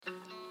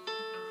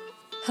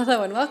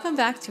Hello and welcome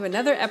back to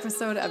another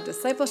episode of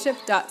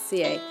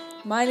Discipleship.ca.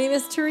 My name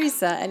is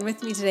Teresa and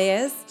with me today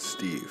is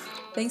Steve.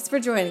 Thanks for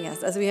joining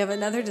us as we have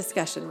another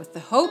discussion with the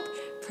hope,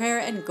 prayer,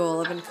 and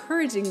goal of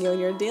encouraging you in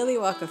your daily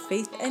walk of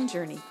faith and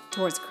journey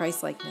towards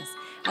Christ-likeness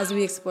as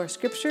we explore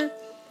Scripture,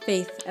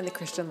 faith, and the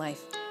Christian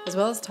life, as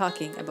well as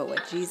talking about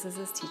what Jesus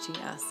is teaching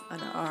us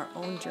on our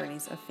own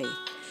journeys of faith.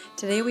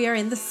 Today we are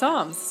in the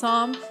Psalms,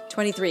 Psalm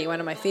 23, one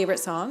of my favorite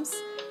Psalms.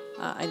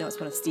 I know it's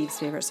one of Steve's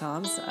favorite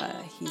Psalms.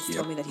 He's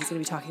told me that he's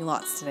going to be talking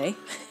lots today.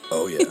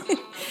 Oh, yeah.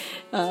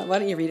 Why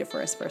don't you read it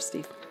for us first,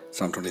 Steve?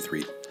 Psalm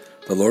 23.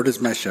 The Lord is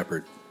my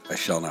shepherd, I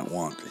shall not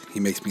want. He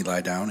makes me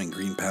lie down in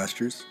green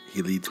pastures.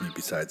 He leads me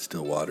beside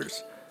still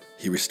waters.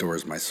 He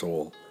restores my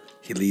soul.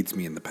 He leads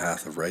me in the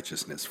path of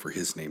righteousness for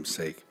his name's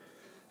sake.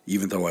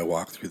 Even though I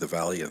walk through the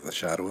valley of the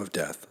shadow of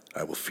death,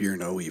 I will fear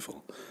no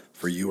evil,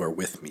 for you are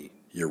with me.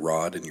 Your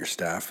rod and your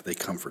staff, they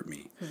comfort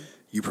me.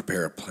 You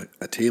prepare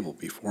a table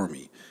before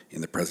me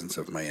in the presence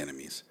of my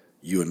enemies.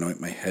 You anoint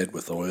my head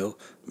with oil,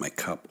 my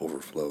cup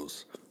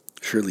overflows.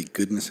 Surely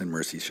goodness and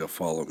mercy shall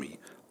follow me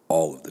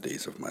all of the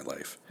days of my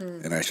life,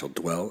 and I shall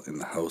dwell in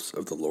the house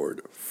of the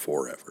Lord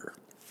forever.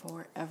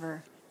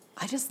 Forever.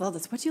 I just love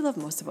this. What do you love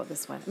most about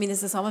this one? I mean,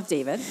 it's the Psalm of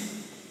David.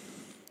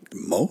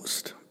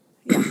 Most?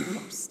 Yeah,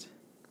 most.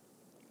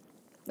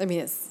 I mean,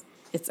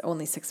 it's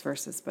only 6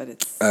 verses, but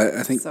it's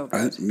I think so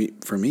good.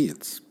 For me,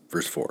 it's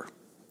verse 4.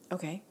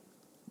 Okay.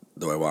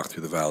 Though I walk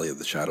through the valley of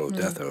the shadow of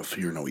death, I will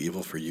fear no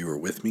evil, for you are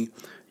with me.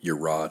 Your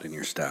rod and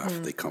your staff,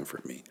 they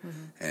comfort me.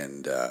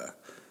 And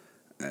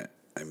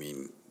I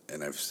mean,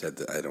 and I've said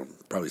that,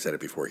 probably said it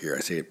before here,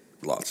 I say it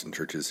lots in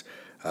churches.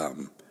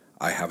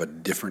 I have a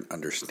different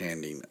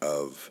understanding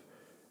of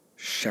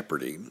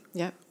shepherding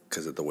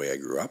because of the way I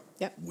grew up.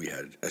 Yep. We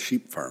had a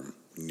sheep farm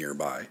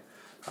nearby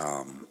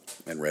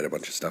and read a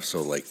bunch of stuff.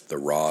 So like the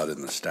rod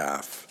and the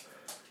staff,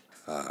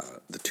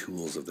 the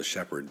tools of the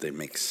shepherd, they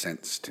make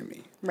sense to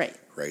me. Right.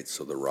 Right.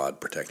 So the rod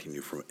protecting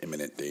you from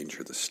imminent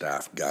danger, the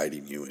staff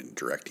guiding you and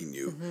directing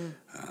you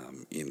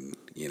in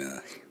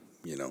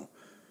a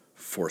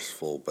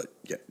forceful but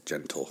yet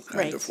gentle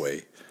kind of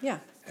way. Yeah.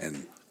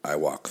 And I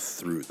walk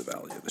through the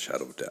valley of the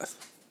shadow of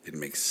death. It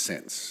makes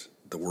sense.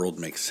 The world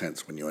makes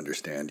sense when you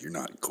understand you're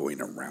not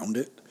going around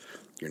it.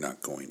 You're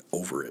not going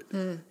over it.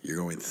 You're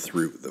going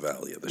through the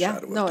valley of the shadow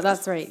of death. No,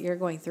 that's right. You're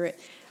going through it.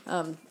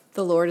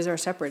 The Lord is our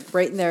shepherd.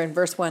 Right in there in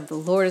verse 1, the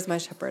Lord is my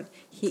shepherd.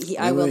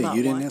 I will not want.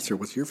 You didn't answer.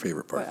 What's your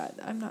favorite part?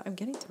 I'm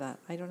getting to that.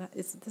 I don't know.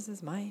 This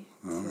is mine.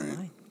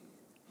 Mine.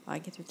 I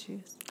get to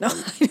choose. No,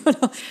 I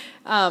don't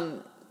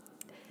know.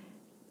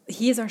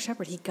 He is our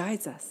shepherd. He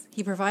guides us.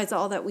 He provides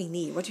all that we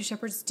need. What do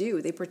shepherds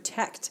do? They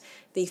protect,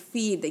 they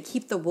feed, they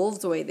keep the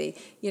wolves away.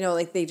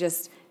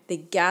 They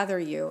gather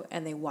you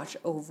and they watch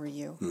over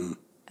you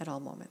at all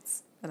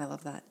moments. And I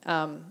love that.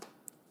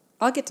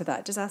 I'll get to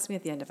that. Just ask me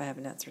at the end if I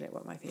haven't answered it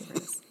what my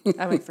favorite is.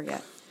 I might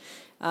forget.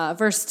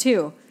 Verse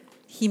 2,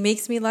 he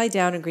makes me lie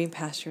down in green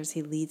pastures.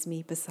 He leads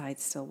me beside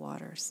still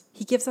waters.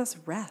 He gives us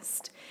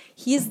rest.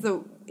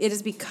 It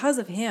is because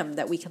of him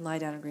that we can lie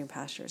down in green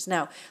pastures.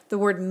 Now, the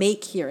word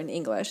make here in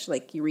English,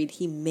 like you read,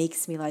 he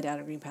makes me lie down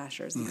in green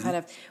pastures. Kind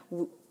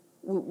of,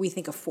 we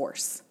think of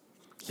force.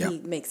 He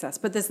makes us.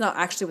 But that's not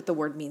actually what the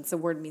word means. The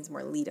word means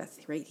more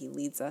leadeth, right? He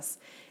leads us.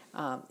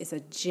 It's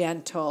a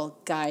gentle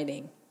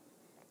guiding,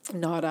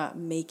 not a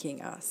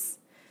making us.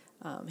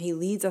 He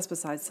leads us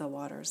beside still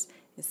waters.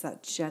 It's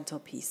that gentle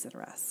peace and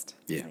rest.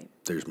 Yeah, right?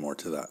 There's more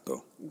to that,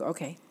 though.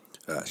 Okay.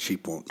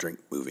 Sheep won't drink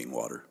moving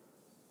water.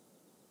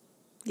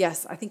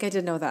 Yes, I think I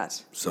did know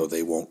that. So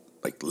they won't,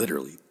 like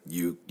literally,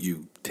 you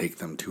take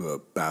them to a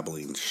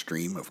babbling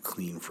stream of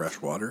clean,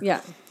 fresh water. Yeah.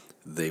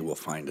 They will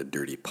find a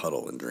dirty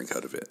puddle and drink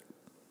out of it.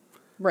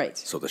 Right.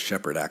 So the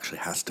shepherd actually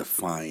has to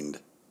find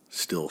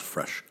still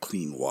fresh,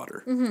 clean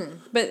water.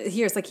 But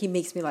here's like he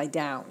makes me lie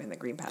down in the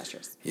green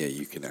pastures. Yeah,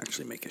 you can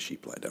actually make a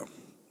sheep lie down.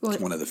 Well,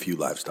 it's one of the few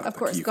livestock. Of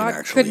course, you God can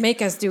actually, could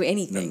make us do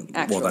anything,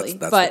 actually. Well,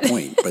 that's the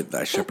point. But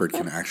a shepherd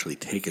can actually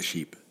take a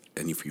sheep,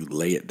 and if you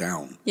lay it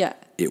down,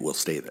 it will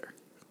stay there.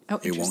 Oh,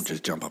 it won't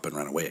just jump up and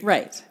run away.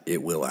 Right.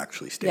 It will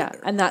actually stay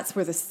there. And that's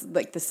where the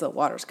still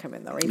waters come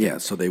in, though, right? Yeah,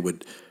 so they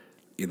would,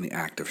 in the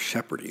act of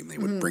shepherding, they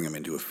would bring them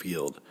into a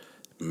field,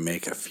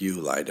 make a few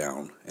lie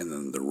down, and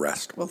then the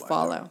rest will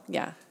follow. Down.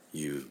 Yeah.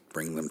 You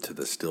bring them to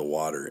the still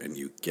water, and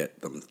you get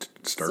them to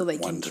start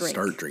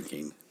start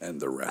drinking,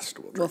 and the rest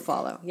will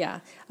follow.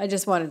 Yeah, I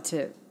just wanted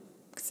to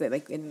say,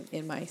 like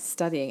in my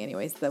studying,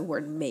 anyways, the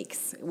word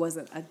 "makes" it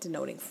wasn't a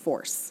denoting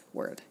force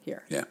word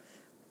here. Yeah,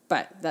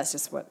 but that's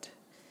just what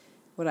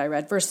I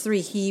read. Verse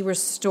 3: He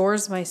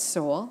restores my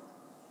soul.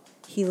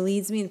 He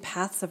leads me in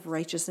paths of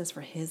righteousness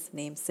for his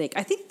name's sake.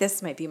 I think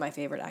this might be my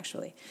favorite,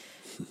 actually.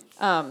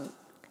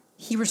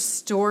 He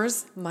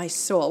restores my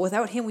soul.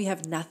 Without him, we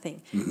have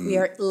nothing. We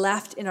are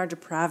left in our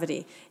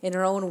depravity, in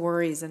our own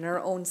worries, in our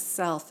own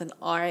self, and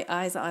our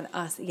eyes on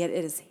us. Yet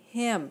it is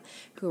him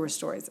who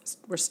restores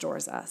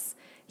us.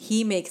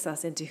 He makes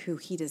us into who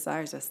he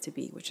desires us to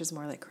be, which is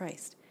more like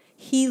Christ.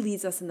 He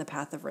leads us in the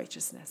path of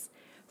righteousness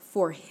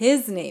for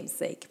his name's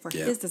sake, for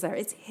his desire.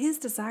 It's his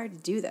desire to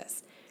do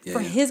this. for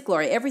his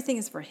glory. Everything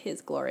is for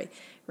his glory,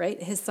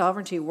 right? His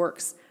sovereignty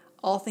works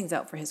all things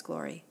out for his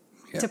glory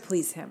to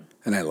please him.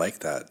 And I like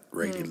that,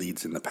 right? He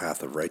leads in the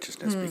path of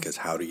righteousness because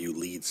how do you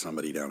lead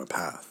somebody down a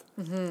path?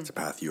 It's a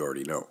path you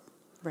already know.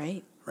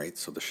 Right. Right?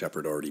 So the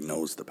shepherd already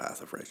knows the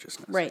path of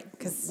righteousness. Right.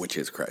 Which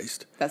is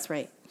Christ. That's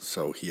right.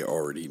 So he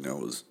already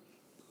knows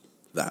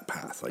that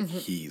path. Like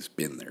he's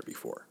been there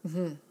before.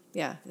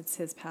 Yeah, it's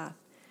his path.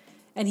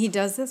 And he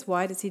does this.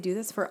 Why does he do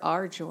this? For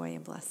our joy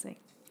and blessing.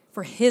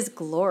 For his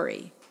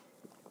glory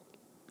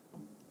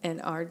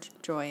and our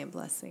joy and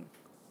blessing.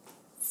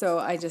 So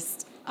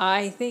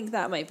I think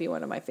that might be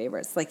one of my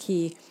favorites. Like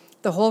the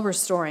whole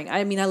restoring.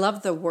 I mean, I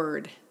love the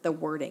wording, the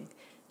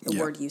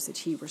word usage.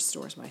 He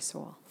restores my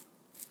soul.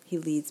 He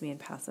leads me in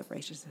paths of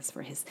righteousness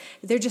for his.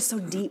 They're just so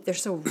deep. They're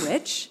so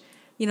rich.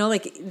 You know,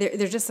 like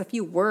they're just a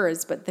few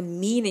words, but the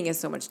meaning is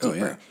so much deeper.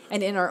 Oh, yeah.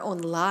 And in our own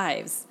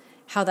lives,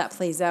 how that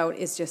plays out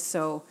is just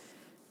so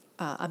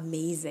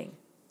amazing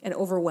and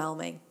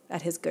overwhelming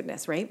at his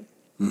goodness, right?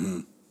 Mm-hmm.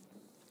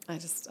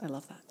 I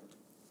love that.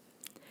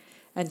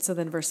 And so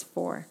then verse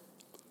 4,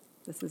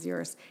 this is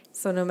yours.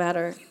 So no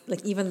matter,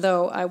 like, even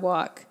though I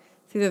walk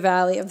through the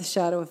valley of the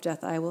shadow of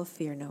death, I will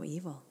fear no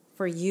evil,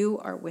 for you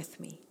are with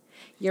me.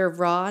 Your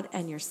rod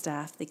and your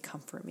staff, they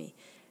comfort me.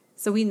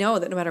 So we know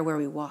that no matter where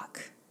we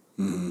walk,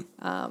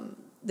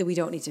 that we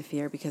don't need to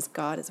fear because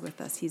God is with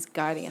us. He's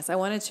guiding us. I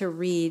wanted to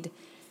read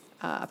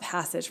a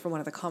passage from one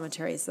of the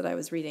commentaries that I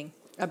was reading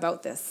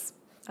about this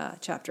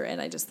chapter,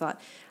 and I just thought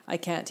I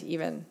can't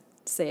even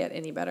say it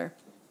any better.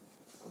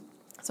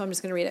 So I'm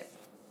just going to read it.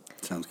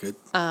 Sounds good.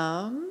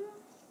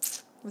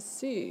 Let's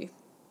see.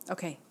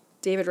 Okay.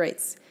 David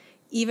writes,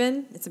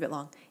 it's a bit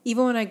long,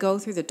 even when I go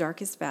through the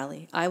darkest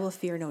valley, I will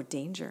fear no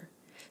danger.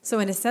 So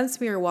in a sense,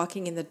 we are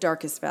walking in the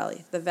darkest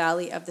valley, the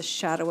valley of the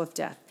shadow of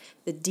death,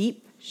 the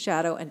deep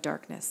shadow and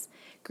darkness.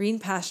 Green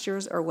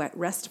pastures or wet,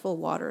 restful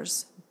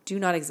waters do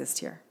not exist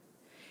here.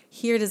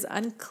 Here it is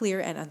unclear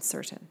and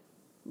uncertain.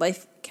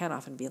 Life can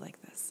often be like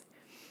this.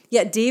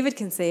 Yet David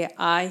can say,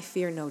 I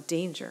fear no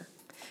danger.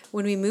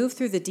 When we move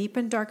through the deep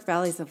and dark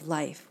valleys of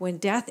life, when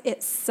death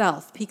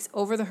itself peeks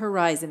over the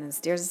horizon and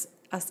stares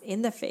us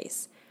in the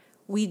face,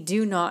 we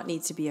do not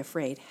need to be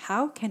afraid.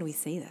 How can we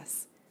say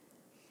this?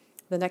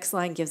 The next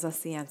line gives us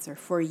the answer.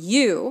 For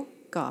you,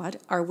 God,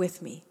 are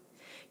with me.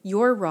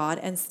 Your rod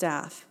and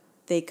staff,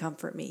 they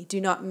comfort me. Do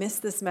not miss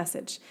this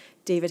message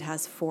David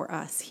has for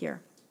us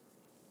here.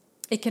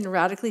 It can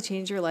radically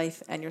change your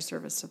life and your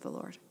service to the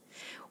Lord.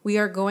 We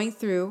are going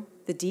through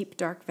the deep,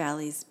 dark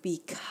valleys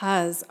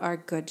because our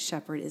good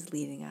shepherd is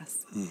leading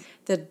us.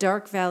 The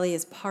dark valley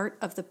is part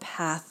of the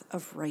path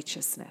of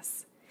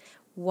righteousness.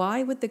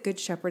 Why would the good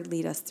shepherd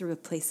lead us through a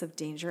place of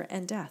danger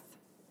and death?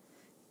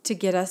 To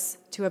get us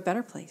to a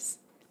better place.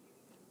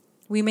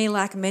 We may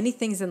lack many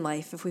things in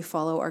life if we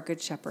follow our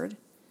good shepherd,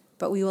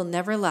 but we will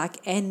never lack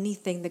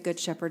anything the good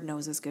shepherd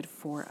knows is good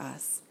for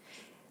us.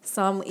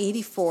 Psalm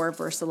 84,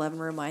 verse 11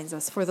 reminds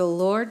us, for the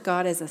Lord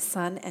God is a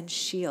sun and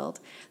shield.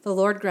 The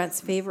Lord grants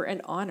favor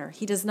and honor.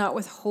 He does not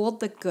withhold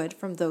the good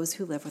from those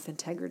who live with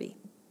integrity.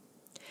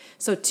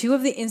 So 2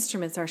 of the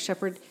instruments our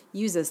shepherd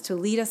uses to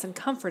lead us and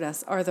comfort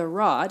us are the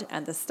rod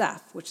and the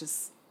staff, which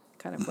is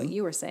kind of what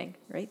you were saying,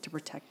 right? To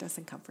protect us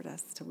and comfort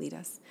us, to lead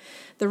us.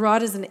 The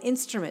rod is an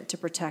instrument to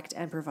protect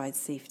and provide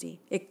safety.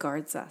 It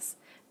guards us.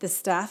 The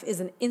staff is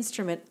an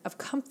instrument of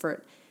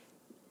comfort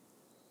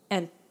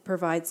and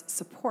provides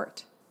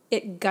support.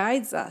 It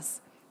guides us.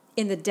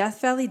 In the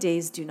Death Valley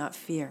days, do not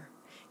fear.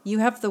 You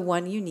have the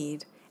one you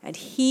need, and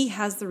he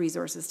has the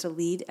resources to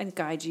lead and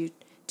guide you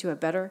to a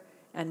better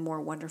and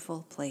more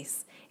wonderful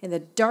place. In the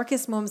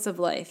darkest moments of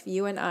life,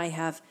 you and I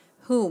have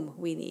whom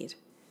we need.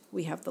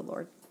 We have the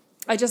Lord.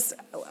 I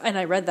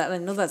read that,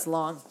 and I know that's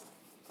long,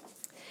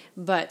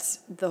 but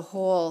the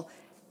whole,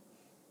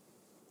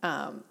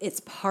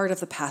 it's part of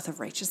the path of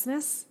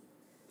righteousness.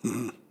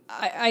 Mm-hmm.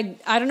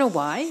 I don't know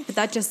why, but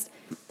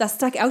that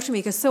stuck out to me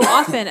because so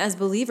often as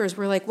believers,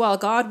 we're like, well,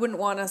 God wouldn't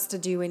want us to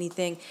do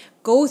anything,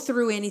 go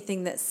through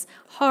anything that's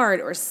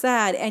hard or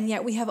sad. And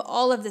yet we have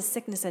all of this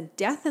sickness and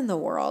death in the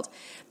world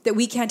that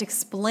we can't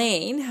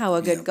explain how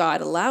a good God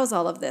allows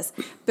all of this.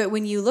 But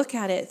when you look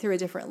at it through a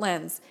different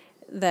lens,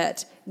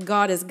 that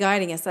God is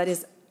guiding us, that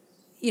is,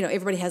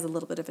 everybody has a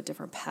little bit of a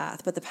different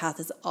path, but the path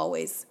is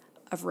always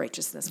of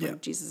righteousness when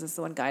Jesus is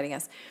the one guiding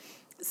us.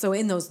 So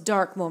in those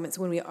dark moments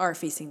when we are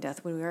facing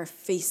death, when we are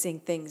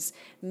facing things,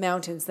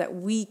 mountains that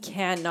we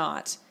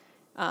cannot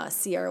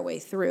see our way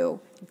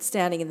through,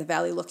 standing in the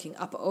valley looking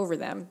up over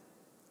them,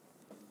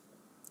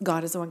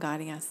 God is the one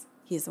guiding us.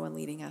 He is the one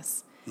leading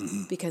us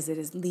because it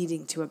is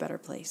leading to a better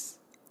place.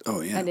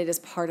 Oh, yeah. And it is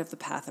part of the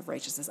path of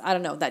righteousness. I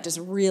don't know. That just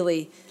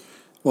really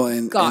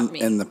got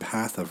me. And the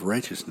path of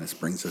righteousness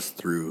brings us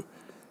through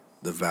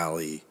the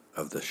valley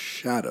of the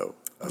shadow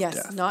of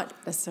death. Not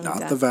necessarily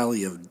not the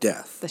valley of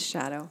death. The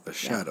shadow. The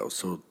shadow.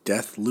 So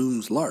death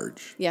looms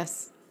large.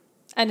 Yes.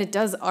 And it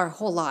does our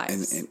whole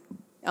lives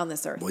on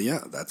this earth. Well, yeah,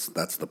 that's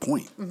the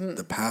point. Mm-hmm.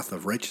 The path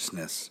of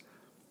righteousness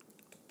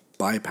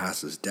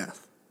bypasses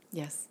death.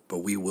 Yes. but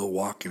we will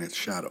walk in its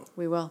shadow.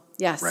 We will.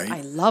 Yes. Right?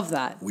 I love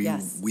that.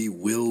 Yes. We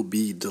will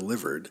be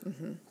delivered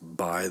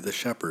by the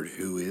shepherd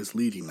who is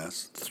leading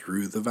us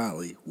through the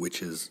valley,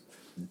 which is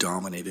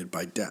dominated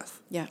by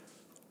death. Yeah.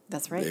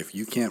 That's right. If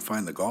you can't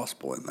find the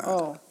gospel in that.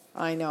 Oh,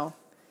 I know.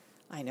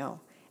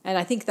 And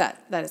I think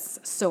that is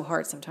so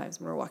hard sometimes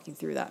when we're walking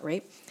through that,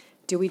 right?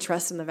 Do we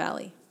trust in the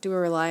valley? Do we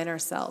rely on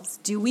ourselves?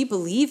 Do we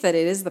believe that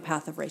it is the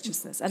path of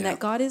righteousness and that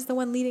God is the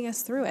one leading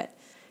us through it?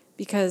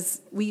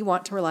 Because we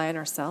want to rely on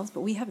ourselves, but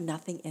we have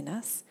nothing in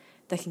us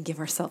that can give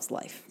ourselves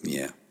life.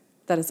 Yeah.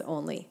 That is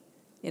only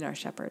in our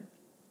shepherd.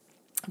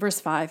 Verse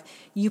 5,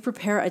 you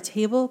prepare a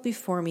table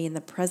before me in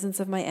the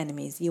presence of my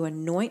enemies. You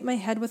anoint my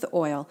head with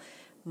oil.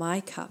 My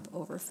cup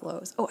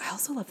overflows. Oh, I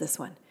also love this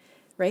one,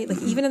 right?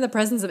 Like even in the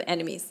presence of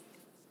enemies,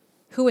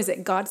 who is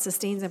it? God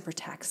sustains and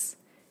protects.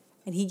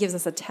 And he gives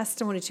us a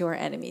testimony to our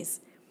enemies.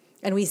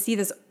 And we see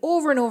this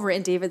over and over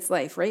in David's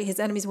life, right? His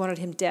enemies wanted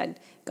him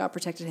dead. God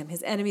protected him.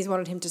 His enemies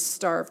wanted him to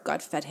starve.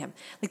 God fed him.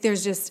 Like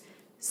there's just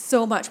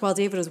so much while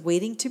David was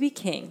waiting to be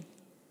king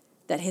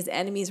that his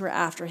enemies were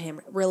after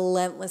him,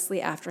 relentlessly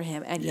after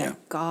him. And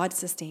yet God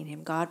sustained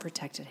him. God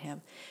protected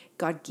him.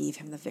 God gave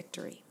him the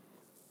victory.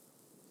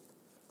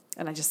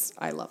 And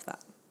I love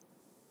that.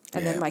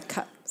 And then my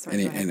cup.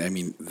 Sorry, and I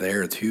mean,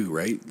 there too,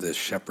 right? The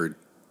shepherd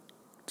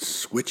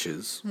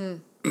switches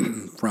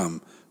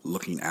from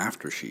looking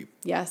after sheep.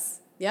 Yes.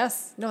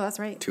 No, that's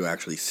right. To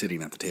actually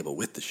sitting at the table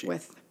with the sheep.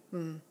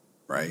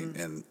 Right?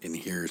 And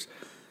here's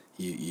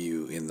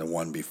you in the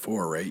one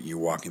before, right? You're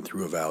walking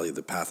through a valley.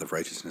 The path of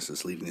righteousness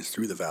is leading us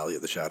through the valley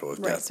of the shadow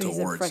of death so towards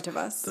he's in front of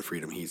us. The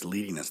freedom. He's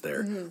leading us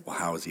there. Well,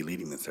 how is he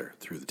leading us there?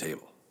 Through the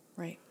table.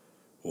 Right.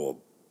 Well,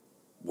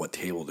 what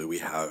table do we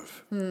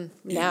have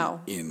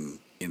now?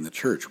 In the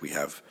church, we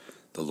have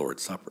the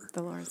Lord's Supper.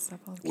 The Lord's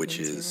Supper. Which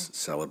is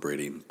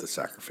celebrating the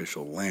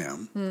sacrificial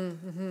lamb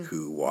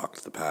who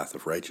walked the path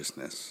of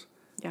righteousness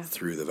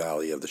through the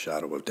valley of the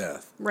shadow of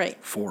death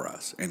for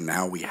us. And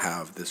now we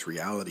have this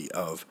reality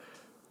of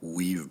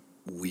we've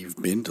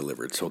been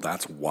delivered. So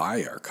that's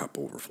why our cup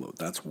overflowed.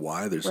 That's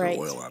why there's no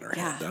oil on our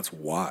head. That's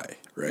why,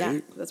 right? Yeah,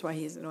 that's why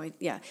he's annoyed.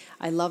 Yeah,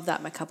 I love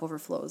that my cup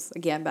overflows.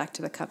 Again, back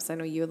to the cups. I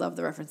know you love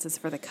the references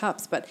for the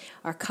cups, but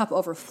our cup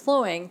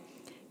overflowing,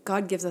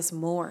 God gives us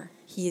more.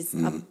 He's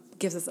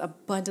gives us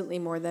abundantly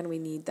more than we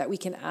need, that we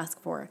can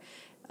ask for.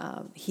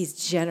 He's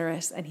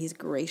generous and he's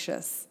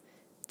gracious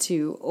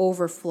to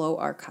overflow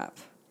our cup.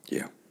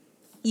 Yeah.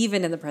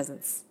 Even in the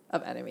presence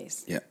of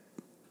enemies. Yeah.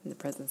 In the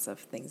presence of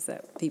things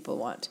that people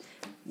want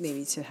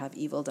maybe to have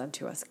evil done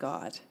to us.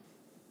 God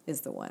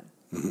is the one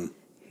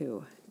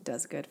who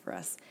does good for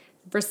us.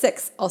 Verse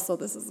 6, also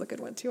this is a good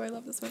one too. I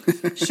love this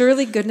one.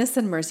 Surely goodness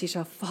and mercy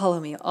shall follow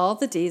me all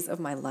the days of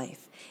my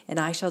life, and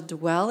I shall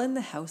dwell in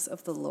the house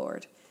of the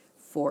Lord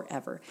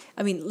forever.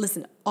 I mean,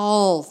 listen,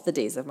 all the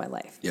days of my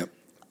life. Yep.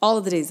 All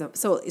of the days.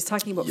 So it's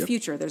talking about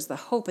future. There's the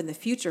hope in the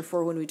future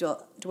for when we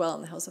dwell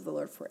in the house of the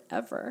Lord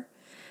forever.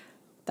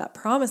 That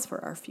promise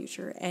for our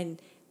future and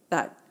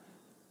that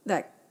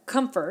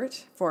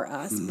comfort for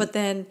us. But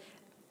then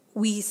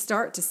we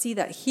start to see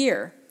that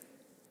here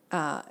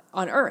on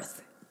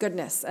earth,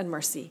 goodness and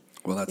mercy.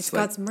 Well, it's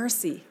God's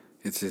mercy.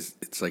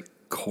 It's like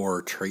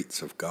core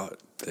traits of God.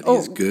 That he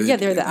is good. Yeah,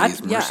 they're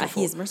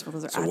he is merciful.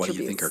 Those are attributes. So what do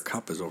you think our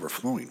cup is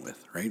overflowing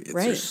with, right?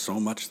 There's so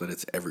much that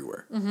it's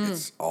everywhere.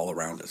 It's all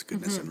around us,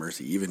 goodness and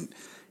mercy.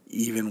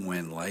 Even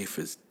when life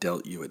has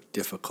dealt you a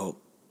difficult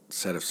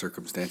set of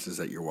circumstances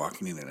that you're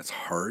walking in and it's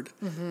hard,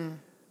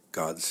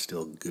 God's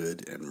still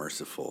good and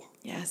merciful.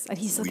 Yes, and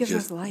he still gives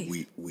us life.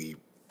 We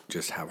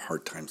just have a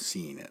hard time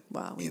seeing it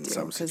in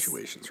some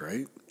situations,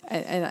 right?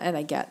 And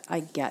I get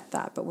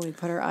that. But when we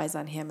put our eyes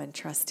on him and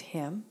trust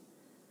him,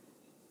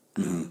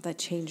 that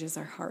changes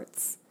our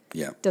hearts.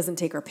 Yeah. Doesn't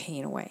take our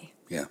pain away.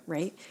 Yeah.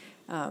 Right?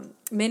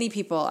 Many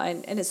people,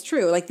 and it's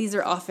true, like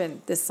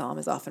this psalm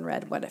is often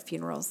read, at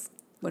funerals,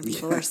 when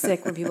people are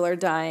sick, when people are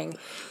dying,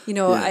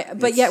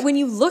 but yet when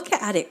you look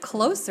at it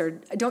closer,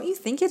 don't you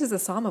think it is a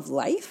psalm of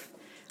life?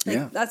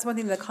 Like, that's one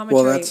thing the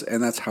commentary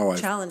that's how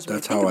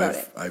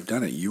I've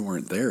done it. You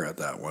weren't there at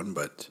that one,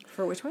 but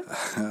for which one?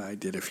 I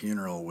did a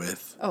funeral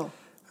with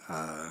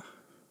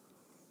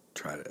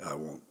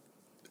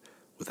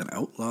with an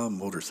outlaw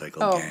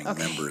motorcycle gang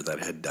member that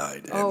had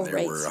died, and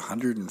there were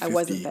 150. I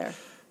wasn't there.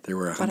 There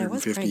were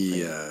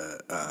 150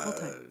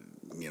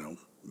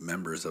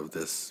 members of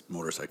this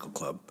motorcycle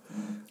club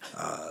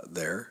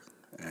there,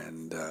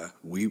 and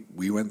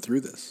we went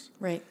through this.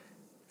 Right.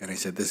 And I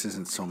said, this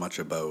isn't so much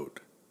about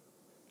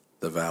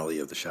the valley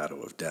of the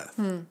shadow of death,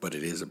 but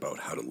it is about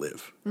how to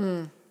live,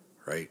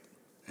 right?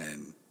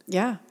 And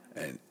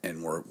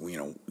and we're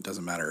it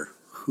doesn't matter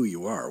who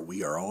you are,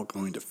 we are all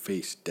going to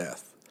face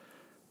death,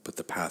 but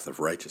the path of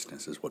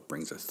righteousness is what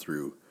brings us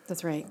through.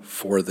 That's right.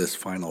 For this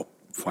final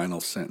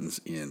sentence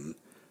in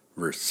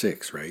verse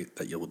 6, right?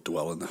 That you will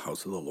dwell in the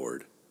house of the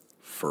Lord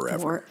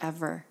forever.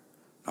 Forever.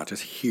 Not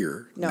just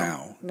here,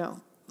 now.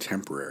 No.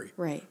 Temporary.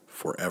 Right.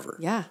 Forever.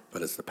 Yeah.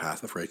 But it's the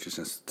path of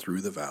righteousness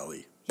through the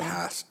valley,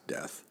 past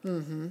death,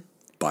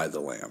 by the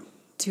Lamb.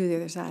 To the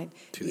other side.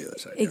 To the other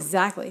side.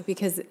 Exactly.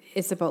 Because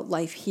it's about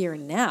life here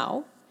and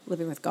now,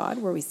 living with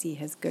God, where we see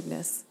his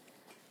goodness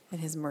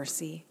and his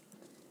mercy,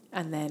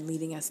 and then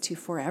leading us to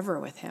forever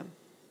with him.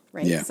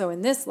 Right? Yeah. So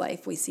in this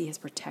life, we see his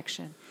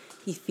protection.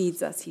 He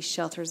feeds us, he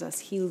shelters us,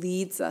 he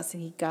leads us,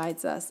 and he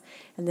guides us.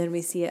 And then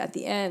we see it at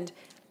the end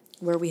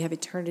where we have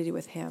eternity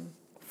with him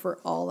for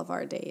all of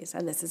our days.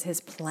 And this is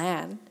his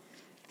plan.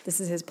 This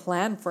is his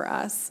plan for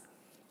us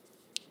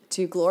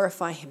to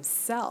glorify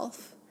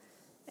himself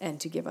and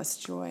to give us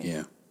joy.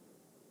 Yeah.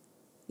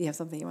 You have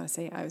something you want to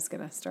say? I was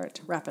going to start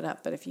wrapping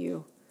up, but if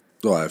you...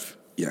 Well, I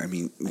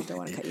don't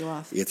want to cut you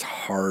off. It's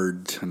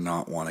hard to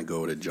not want to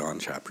go to John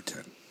chapter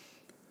 10.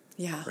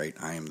 Yeah. Right?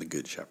 I am the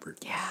good shepherd.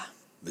 Yeah.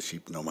 The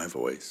sheep know my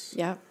voice.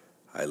 Yeah.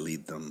 I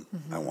lead them.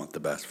 I want the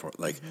best for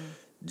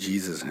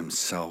Jesus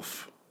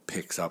himself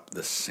picks up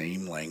the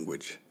same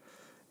language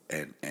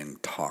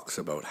and talks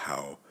about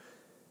how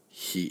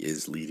he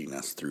is leading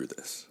us through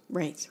this.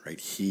 Right. Right?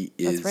 He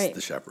is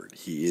the shepherd.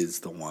 He is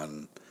the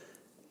one,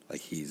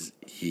 he's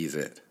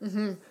it.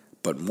 Mm-hmm.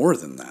 But more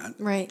than that,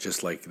 right.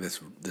 Just like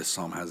this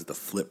psalm has the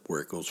flip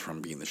where it goes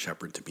from being the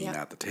shepherd to being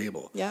at the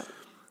table. Yeah.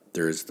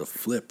 There is the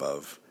flip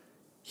of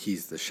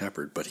he's the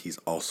shepherd, but he's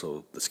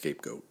also the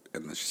scapegoat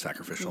and the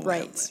sacrificial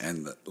lamb.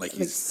 And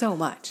he's so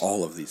much.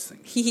 All of these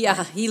things.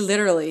 He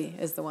literally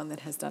is the one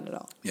that has done it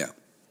all. Yeah.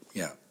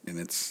 Yeah. And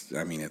it's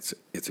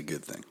a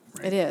good thing.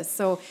 Right? It is.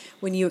 So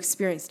when you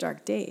experience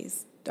dark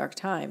days, dark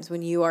times,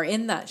 when you are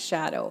in that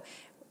shadow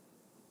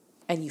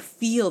and you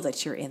feel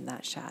that you're in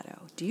that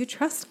shadow, do you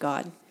trust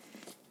God?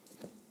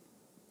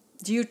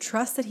 Do you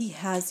trust that he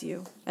has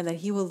you and that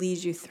he will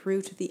lead you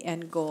through to the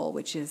end goal,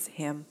 which is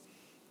him,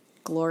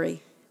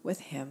 glory with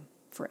him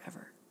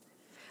forever?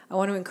 I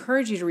want to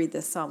encourage you to read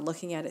this psalm,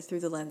 looking at it through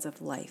the lens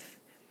of life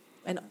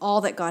and all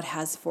that God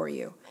has for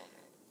you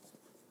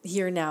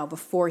here now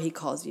before he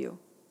calls you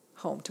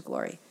home to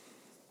glory.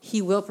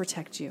 He will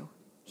protect you.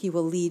 He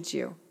will lead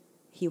you.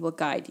 He will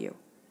guide you.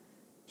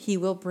 He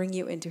will bring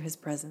you into his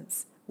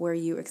presence where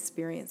you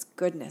experience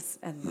goodness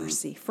and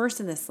mercy,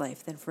 first in this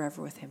life, then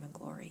forever with him in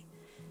glory,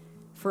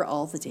 for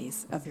all the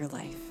days of your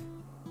life.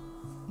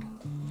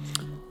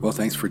 Well,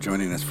 thanks for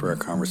joining us for our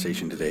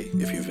conversation today.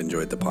 If you've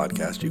enjoyed the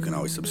podcast, you can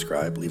always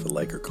subscribe, leave a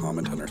like or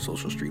comment on our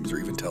social streams, or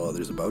even tell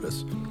others about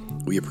us.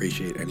 We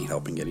appreciate any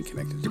help in getting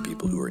connected to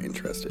people who are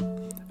interested.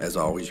 As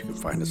always, you can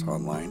find us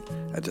online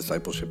at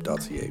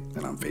Discipleship.ca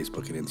and on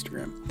Facebook and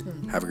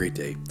Instagram. Have a great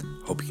day.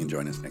 Hope you can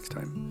join us next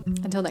time.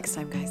 Until next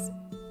time, guys.